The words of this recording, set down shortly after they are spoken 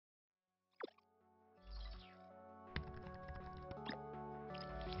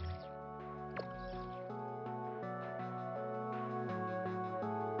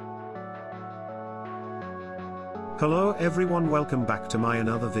Hello everyone, welcome back to my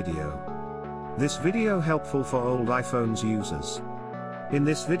another video. This video helpful for old iPhones users. In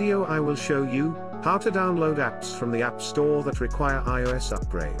this video I will show you how to download apps from the App Store that require iOS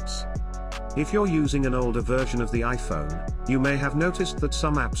upgrades. If you're using an older version of the iPhone, you may have noticed that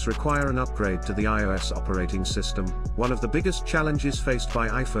some apps require an upgrade to the iOS operating system. One of the biggest challenges faced by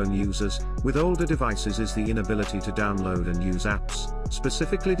iPhone users with older devices is the inability to download and use apps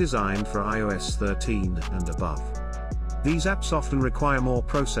specifically designed for iOS 13 and above. These apps often require more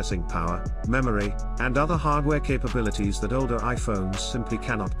processing power, memory, and other hardware capabilities that older iPhones simply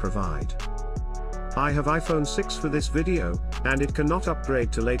cannot provide. I have iPhone 6 for this video, and it cannot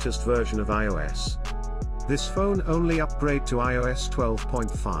upgrade to latest version of iOS. This phone only upgrade to iOS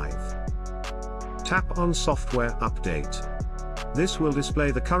 12.5. Tap on Software Update. This will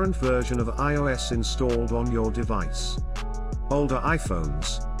display the current version of iOS installed on your device. Older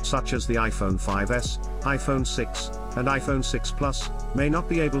iPhones, such as the iPhone 5S, iPhone 6, and iPhone 6 Plus, may not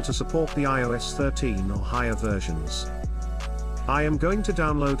be able to support the iOS 13 or higher versions. I am going to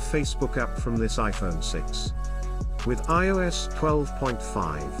download Facebook app from this iPhone 6. With iOS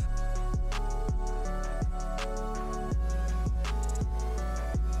 12.5.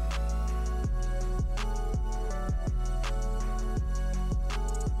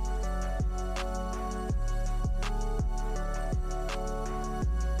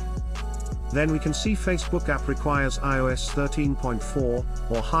 Then we can see Facebook app requires iOS 13.4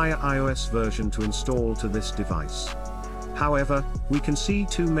 or higher iOS version to install to this device. However, we can see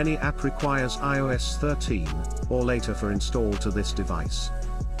too many app requires iOS 13 or later for install to this device.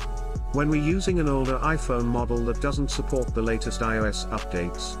 When we're using an older iPhone model that doesn't support the latest iOS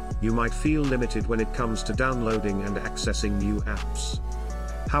updates, you might feel limited when it comes to downloading and accessing new apps.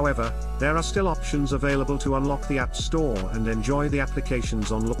 However, there are still options available to unlock the App Store and enjoy the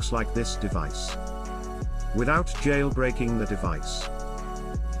applications on looks like this device without jailbreaking the device.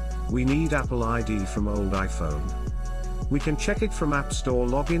 We need Apple ID from old iPhone. We can check it from App Store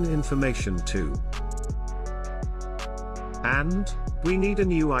login information too. And we need a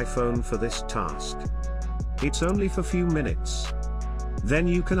new iPhone for this task. It's only for few minutes. Then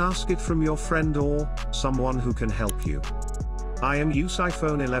you can ask it from your friend or someone who can help you. I am use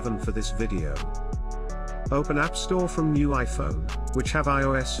iPhone 11 for this video. Open App Store from new iPhone, which have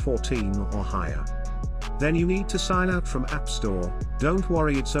iOS 14 or higher. Then you need to sign out from App Store. Don't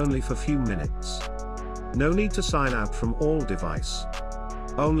worry, it's only for few minutes. No need to sign out from all device.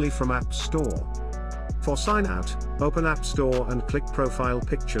 Only from App Store. For sign out, open App Store and click profile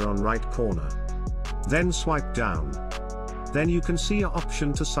picture on right corner. Then swipe down. Then you can see an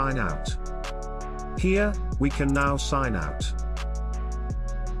option to sign out. Here, we can now sign out.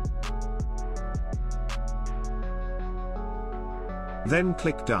 Then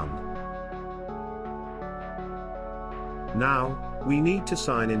click Done. Now, we need to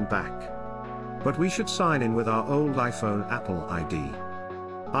sign in back. But we should sign in with our old iPhone Apple ID.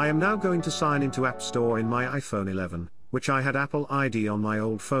 I am now going to sign into App Store in my iPhone 11, which I had Apple ID on my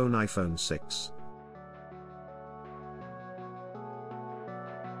old phone iPhone 6.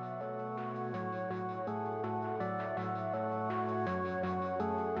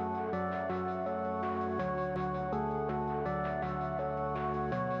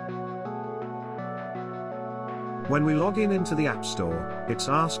 When we log in into the App Store, it's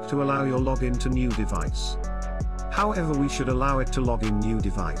asked to allow your login to new device. However, we should allow it to log in new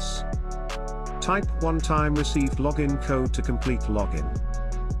device. Type one time received login code to complete login.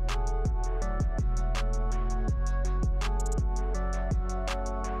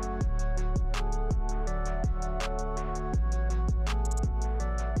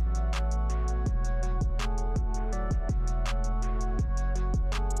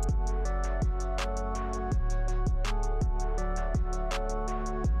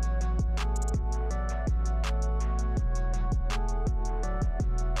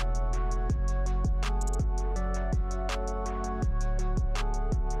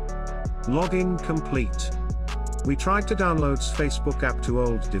 Login complete. We tried to download Facebook app to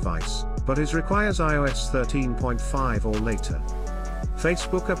old device, but it requires iOS 13.5 or later.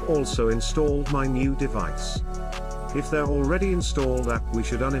 Facebook app also installed my new device. If they're already installed app, we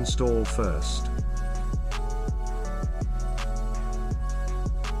should uninstall first.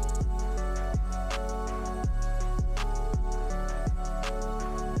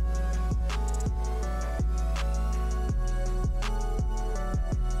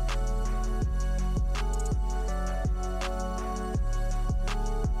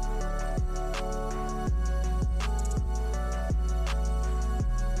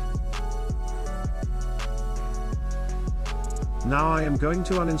 Now I am going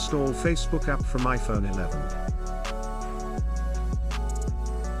to uninstall Facebook app from iPhone 11.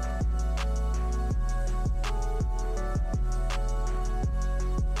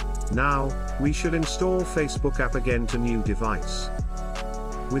 Now, we should install Facebook app again to new device.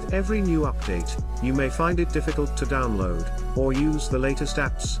 With every new update, you may find it difficult to download, or use the latest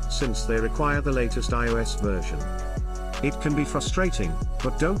apps, since they require the latest iOS version. It can be frustrating,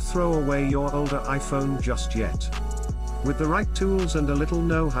 but don't throw away your older iPhone just yet. With the right tools and a little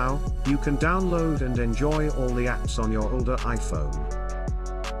know-how, you can download and enjoy all the apps on your older iPhone.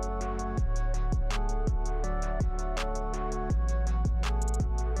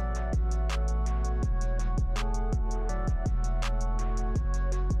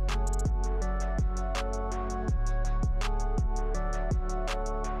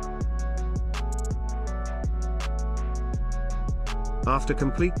 After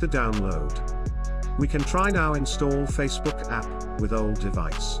complete the download, we can try now install Facebook app with old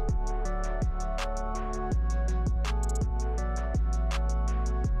device.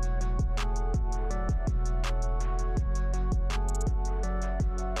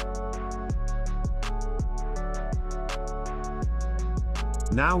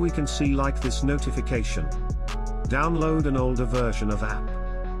 Now we can see like this notification. Download an older version of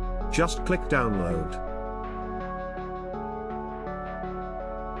app. Just click download.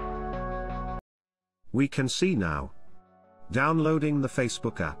 We can see now. Downloading the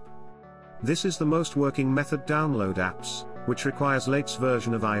Facebook app. This is the most working method download apps, which requires latest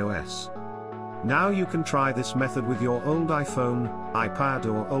version of iOS. Now you can try this method with your old iPhone, iPad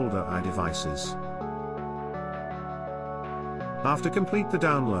or older iDevices. After complete the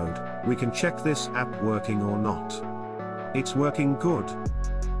download, we can check this app working or not. It's working good.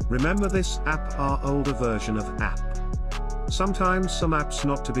 Remember this app are older version of app. Sometimes some apps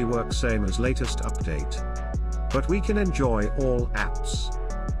not to be work same as latest update. But we can enjoy all apps.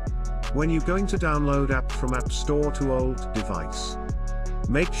 When you going to download app from App Store to old device,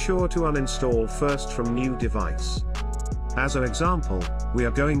 make sure to uninstall first from new device. As an example, we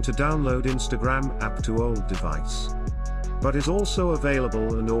are going to download Instagram app to old device. But is also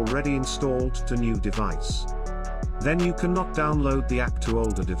available and already installed to new device. Then you cannot download the app to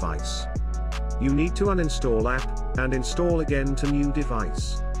older device. You need to uninstall app, and install again to new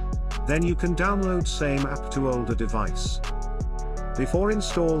device. Then you can download same app to older device. Before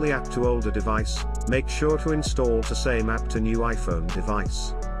install the app to older device, make sure to install the same app to new iPhone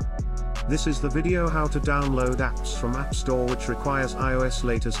device. This is the video how to download apps from App Store which requires iOS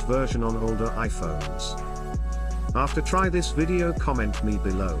latest version on older iPhones. After try this video, comment me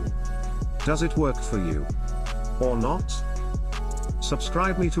below. Does it work for you? Or not?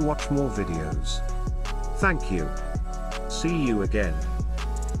 Subscribe me to watch more videos. Thank you. See you again.